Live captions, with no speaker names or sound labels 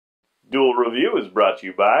Duel Review is brought to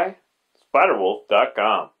you by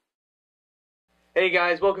SpiderWolf.com. Hey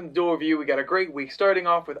guys, welcome to Duel Review. We got a great week, starting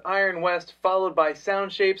off with Iron West, followed by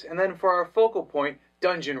Sound Shapes, and then for our focal point,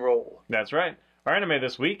 Dungeon Roll. That's right. Our anime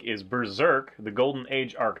this week is Berserk, The Golden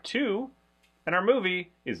Age Arc 2, and our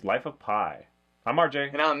movie is Life of Pi. I'm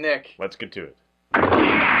RJ. And I'm Nick. Let's get to it.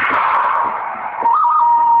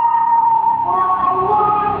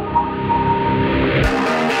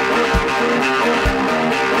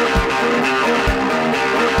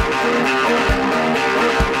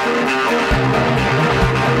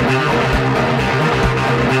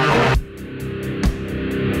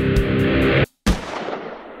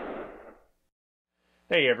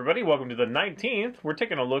 Hey everybody, welcome to the 19th. We're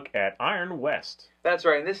taking a look at Iron West. That's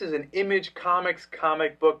right, and this is an Image Comics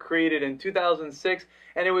comic book created in 2006,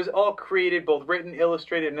 and it was all created, both written,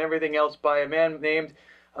 illustrated, and everything else by a man named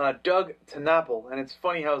Doug TenNapel. And it's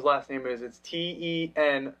funny how his last name is. It's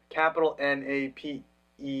T-E-N, capital N-A-P-E-L.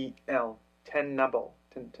 TenNapel.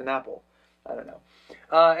 TenNapel. I don't know.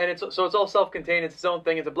 And it's all self-contained. It's its own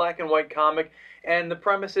thing. It's a black and white comic, and the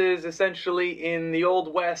premise is essentially in the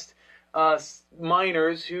Old West,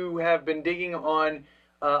 miners who have been digging on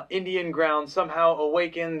Indian ground somehow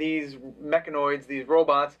awaken these mechanoids, these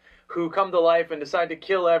robots, who come to life and decide to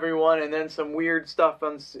kill everyone, and then some weird stuff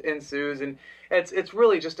ensues, and it's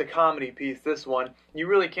really just a comedy piece, this one. You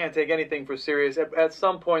really can't take anything for serious. At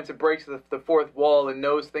some points it breaks the fourth wall and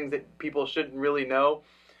knows things that people shouldn't really know,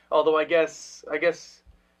 although I guess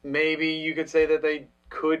maybe you could say that they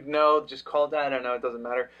could know, just call it that, I don't know, it doesn't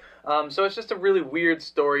matter. So it's just a really weird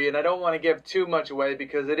story, and I don't want to give too much away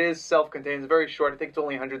because it is self-contained. It's very short. I think it's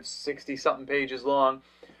only 160-something pages long,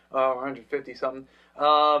 or 150-something.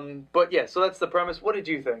 But yeah, so that's the premise. What did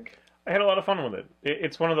you think? I had a lot of fun with it.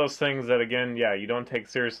 It's one of those things that, again, yeah, you don't take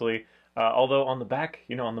seriously. Although on the back,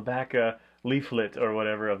 leaflet or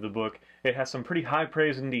whatever of the book, it has some pretty high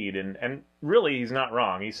praise indeed. And really, he's not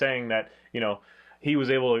wrong. He's saying that, he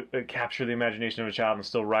was able to capture the imagination of a child and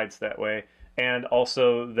still writes that way. And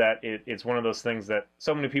also that it's one of those things that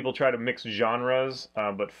so many people try to mix genres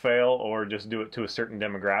but fail, or just do it to a certain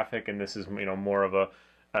demographic, and this is more of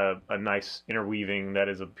a nice interweaving that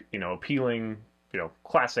is appealing,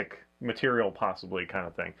 classic material possibly kind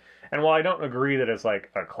of thing. And while I don't agree that it's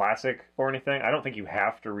like a classic or anything, I don't think you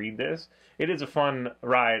have to read this. It is a fun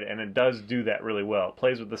ride, and it does do that really well. It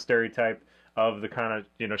plays with the stereotype of the kind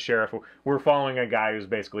of sheriff. We're following a guy who's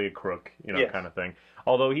basically a crook, Yes. kind of thing.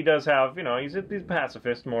 Although he does have, he's a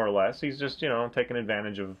pacifist, more or less. He's just, taking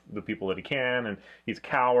advantage of the people that he can, and he's a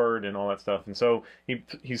coward and all that stuff. And so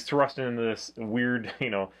he's thrust into this weird,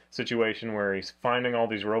 situation where he's finding all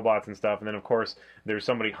these robots and stuff. And then, of course, there's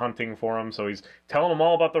somebody hunting for him. So he's telling them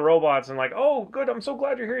all about the robots and like, oh, good, I'm so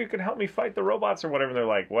glad you're here. You can help me fight the robots or whatever. And they're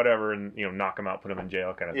like, whatever, and, knock him out, put him in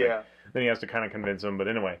jail kind of thing. Yeah. Then he has to kind of convince them. But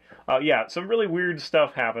anyway, yeah, some really weird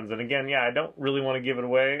stuff happens. And again, yeah, I don't really want to give it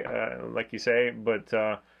away, like you say, but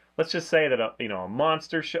let's just say that a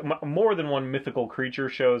monster, more than one mythical creature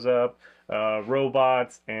shows up,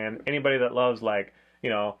 robots, and anybody that loves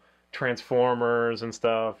Transformers and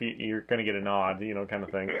stuff, you're gonna get a nod, kind of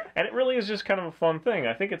thing. And it really is just kind of a fun thing.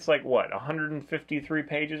 I think it's like 153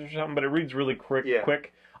 pages or something, but it reads really quick. Yeah.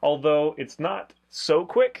 Although it's not so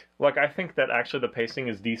quick. Like, I think that actually the pacing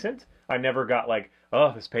is decent. I never got like,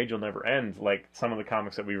 oh, this page will never end, like some of the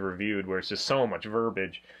comics that we reviewed where it's just so much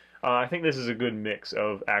verbiage. I think this is a good mix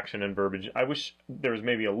of action and verbiage. I wish there was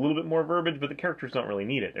maybe a little bit more verbiage, but the characters don't really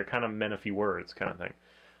need it. They're kind of men a few words kind of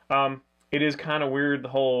thing. It is kind of weird, the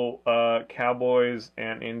whole cowboys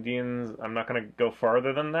and Indians. I'm not going to go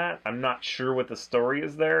farther than that. I'm not sure what the story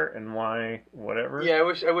is there and why, whatever. Yeah, I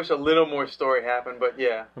wish a little more story happened, but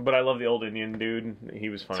yeah. But I love the old Indian dude. He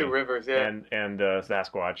was funny. Two Rivers, yeah. And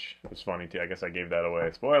Sasquatch was funny too. I guess I gave that away.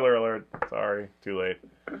 Spoiler alert. Sorry, too late.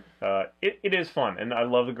 It is fun, and I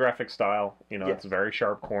love the graphic style. Yes. It's very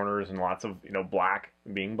sharp corners and lots of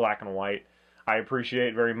being black and white. I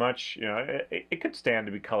appreciate very much. It could stand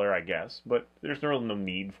to be color, I guess, but there's no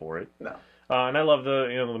need for it. No. And I love the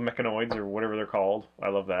the mechanoids or whatever they're called. I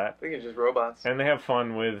love that. I think it's just robots. And they have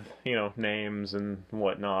fun with names and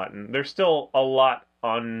whatnot. And there's still a lot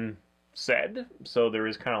unsaid, so there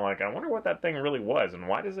is kind of like, I wonder what that thing really was, and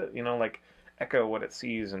why does it echo what it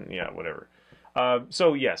sees, and whatever.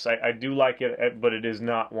 So yes, I do like it, but it is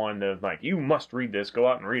not one that like, you must read this, go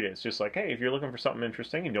out and read it. It's just like, hey, if you're looking for something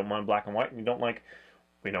interesting, you don't mind black and white, and you don't like,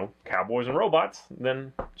 cowboys and robots,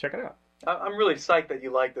 then check it out. I'm really psyched that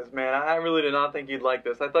you like this, man. I really did not think you'd like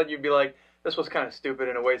this. I thought you'd be like, this was kind of stupid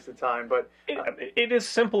and a waste of time, but... It is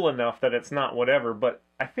simple enough that it's not whatever, but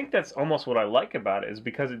I think that's almost what I like about it, is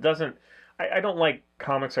because it doesn't... I don't like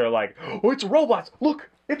comics that are like, oh, it's robots. Look,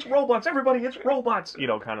 it's robots. Everybody, it's robots. You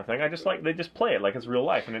know, kind of thing. I just like they just play it like it's real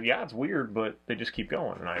life, and yeah, it's weird, but they just keep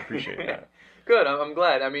going, and I appreciate that. Good. I'm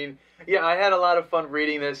glad. I mean, yeah, I had a lot of fun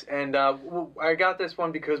reading this, and I got this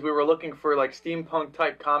one because we were looking for like steampunk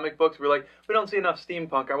type comic books. We were like, we don't see enough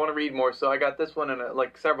steampunk. I want to read more, so I got this one and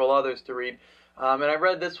like several others to read. And I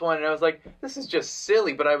read this one, and I was like, this is just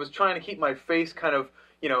silly. But I was trying to keep my face kind of,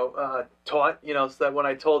 taut, so that when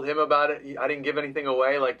I told him about it, I didn't give anything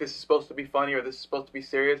away. Like, this is supposed to be funny or this is supposed to be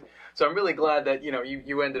serious. So I'm really glad that,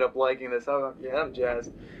 you ended up liking this. Oh, yeah, I'm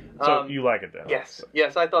jazzed. So you like it then? Yes,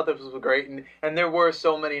 yes, I thought this was great, and there were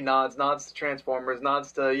so many nods to Transformers,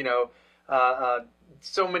 nods to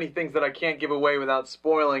so many things that I can't give away without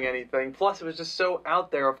spoiling anything. Plus, it was just so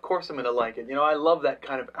out there. Of course, I'm gonna like it. I love that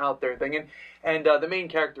kind of out there thing, and the main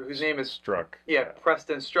character, whose name is Struck. Yeah,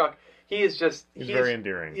 Preston Struck. He's very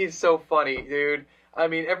endearing. He's so funny, dude. I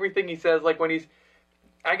mean, everything he says, like when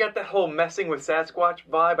I got that whole messing with Sasquatch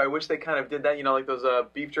vibe. I wish they kind of did that, like those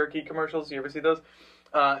beef jerky commercials. You ever see those?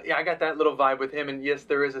 Yeah, I got that little vibe with him, and yes,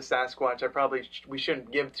 there is a Sasquatch. We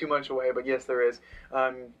shouldn't give too much away, but yes, there is.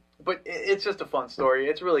 But it's just a fun story.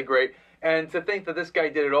 It's really great. And to think that this guy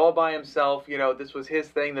did it all by himself, this was his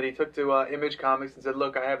thing that he took to Image Comics and said,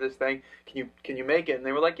 look, I have this thing. Can you make it? And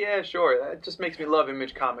they were like, yeah, sure. That just makes me love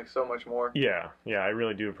Image Comics so much more. Yeah, I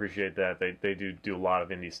really do appreciate that. They do a lot of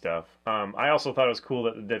indie stuff. I also thought it was cool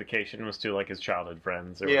that the dedication was to like his childhood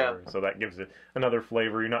friends or whatever. So that gives it another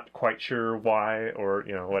flavor. You're not quite sure why or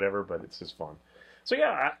whatever, but it's just fun. So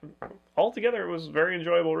yeah, altogether it was a very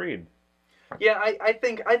enjoyable read. Yeah, I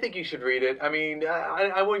think you should read it. I mean,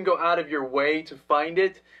 I wouldn't go out of your way to find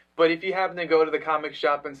it, but if you happen to go to the comic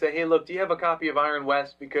shop and say, hey, look, do you have a copy of Iron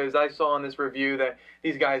West? Because I saw in this review that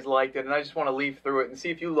these guys liked it, and I just want to leaf through it and see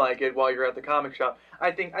if you like it while you're at the comic shop.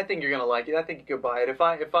 I think you're gonna like it. I think you could buy it. If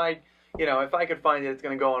I could find it, it's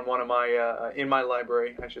gonna go on one of my in my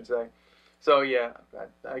library, I should say. So yeah,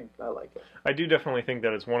 I like it. I do definitely think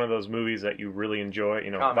that it's one of those movies that you really enjoy.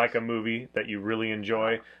 Comics. Like a movie that you really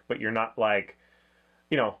enjoy, but you're not like,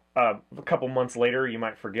 a couple months later you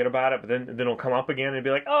might forget about it, but then it'll come up again and be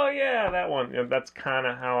like, oh yeah, that one. That's kind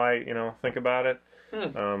of how I think about it.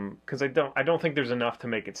 Because I don't think there's enough to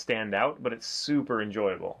make it stand out, but it's super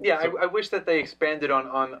enjoyable. Yeah, so, I wish that they expanded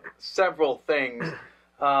on several things.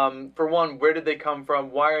 For one, where did they come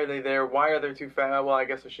from? Why are they there? Why are they too fast? Well, I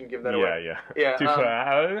guess I shouldn't give that away. Yeah. Too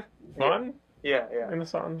fast. Fun? Yeah. In the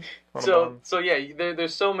sun. So yeah,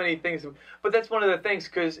 there's so many things. But that's one of the things,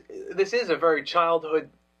 because this is a very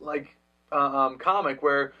childhood, comic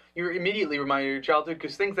where you're immediately reminded of your childhood,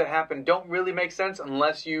 because things that happen don't really make sense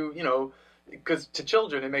unless because to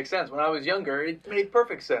children it makes sense. When I was younger, it made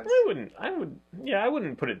perfect sense. I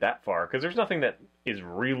wouldn't put it that far, because there's nothing that is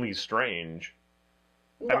really strange.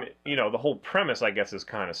 I mean, the whole premise, I guess, is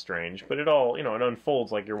kind of strange, but it all, it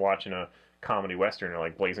unfolds like you're watching a comedy western or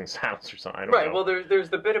like Blazing Saddles or something. I don't know. Well, there's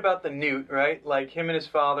the bit about the newt, right? Like him and his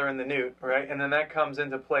father and the newt, right? And then that comes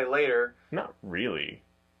into play later. Not really,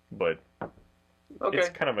 but okay. It's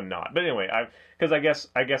kind of a nod. But anyway, because I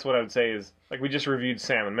guess what I would say is, like, we just reviewed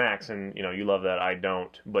Sam and Max, and you love that, I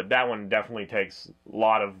don't, but that one definitely takes a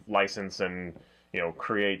lot of license and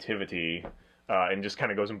creativity. And just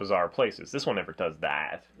kind of goes in bizarre places. This one never does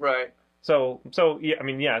that. Right. So yeah, I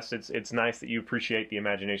mean, yes, it's nice that you appreciate the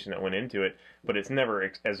imagination that went into it, but it's never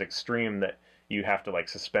as extreme that you have to like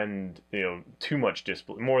suspend, too much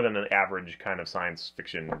disbelief, more than an average kind of science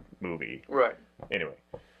fiction movie. Right. Anyway,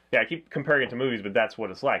 yeah, I keep comparing it to movies, but that's what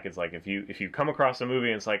it's like. It's like if you come across a movie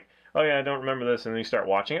and it's like, oh yeah, I don't remember this, and then you start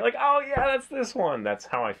watching it, like, oh yeah, that's this one. That's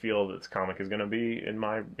how I feel this comic is going to be in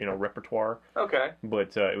my repertoire. Okay.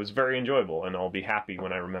 But it was very enjoyable, and I'll be happy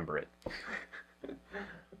when I remember it.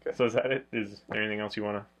 Okay. So is that it? Is there anything else you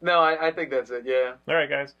want to? No, I think that's it. Yeah. All right,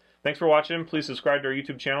 guys. Thanks for watching. Please subscribe to our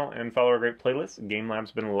YouTube channel and follow our great playlist. Game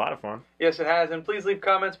Lab's been a lot of fun. Yes, it has. And please leave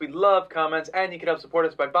comments. We love comments. And you can help support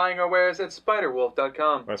us by buying our wares at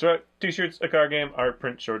spiderwolf.com. That's right. T-shirts, a card game, art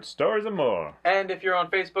print, short stories, and more. And if you're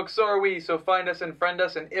on Facebook, so are we. So find us and friend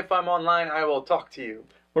us. And if I'm online, I will talk to you.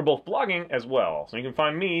 We're both blogging as well. So you can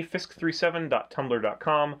find me,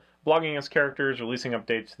 fisk37.tumblr.com, blogging as characters, releasing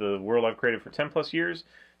updates to the world I've created for 10 plus years.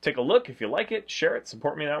 Take a look. If you like it, share it.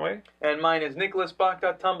 Support me that way. And mine is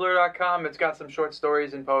nicholasbach.tumblr.com. It's got some short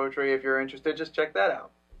stories and poetry. If you're interested, just check that out.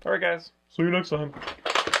 All right, guys. See you next time.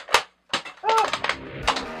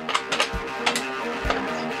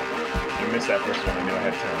 You missed that first one. I knew I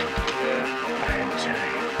had time.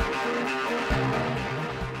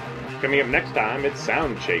 Yeah. Coming up next time, it's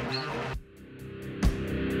Sound Shapes.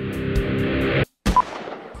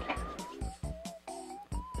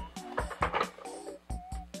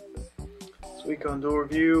 on Duel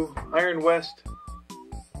Review. Iron West.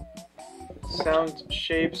 Sound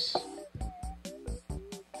Shapes.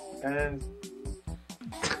 And...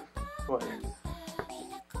 what?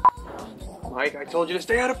 Mike, I told you to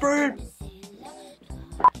stay out of frame!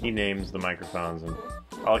 He names the microphones, and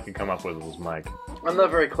all I could come up with was Mike. I'm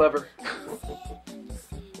not very clever.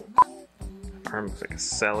 Arm looks like a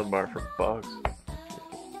salad bar for bugs.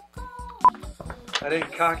 I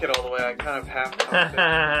didn't cock it all the way, I kind of half cocked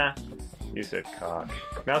it. You said cock.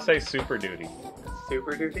 Now say Super Duty.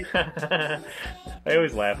 Super Duty? I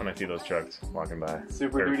always laugh when I see those trucks walking by.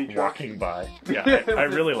 Super Or Duty truck? walking by. Yeah, I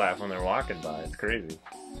really laugh when they're walking by. It's crazy.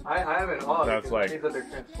 I have an awe That's because like- it means that they're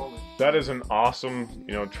transforming. That is an awesome,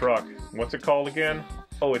 truck. What's it called again?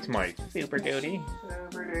 Oh, it's my Super Duty.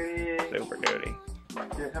 Super Duty. Super Duty.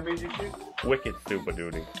 Yeah, how many did you shoot? Wicked Super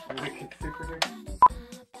Duty. Wicked Super Duty.